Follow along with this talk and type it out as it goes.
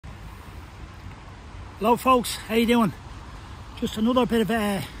Hello folks, how you doing? Just another bit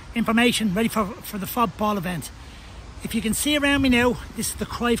of information ready for the Fob-Ball event. If you can see around me now, this is the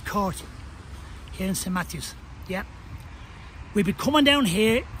Cruyff court here in St Matthews. Yeah, we'll be coming down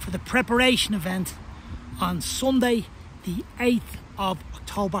here for the preparation event on Sunday the 8th of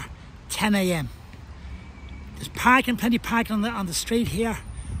October, 10 AM. There's parking, plenty of parking on the street here.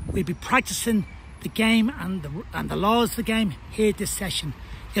 We'll be practicing the game and the laws of the game here at this session.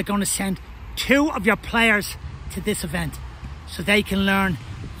 You're going to send 2 of your players to this event so they can learn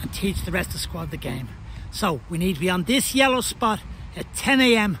and teach the rest of the squad the game. So we need to be on this yellow spot at 10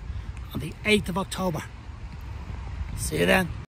 AM on the 8th of October. See you then.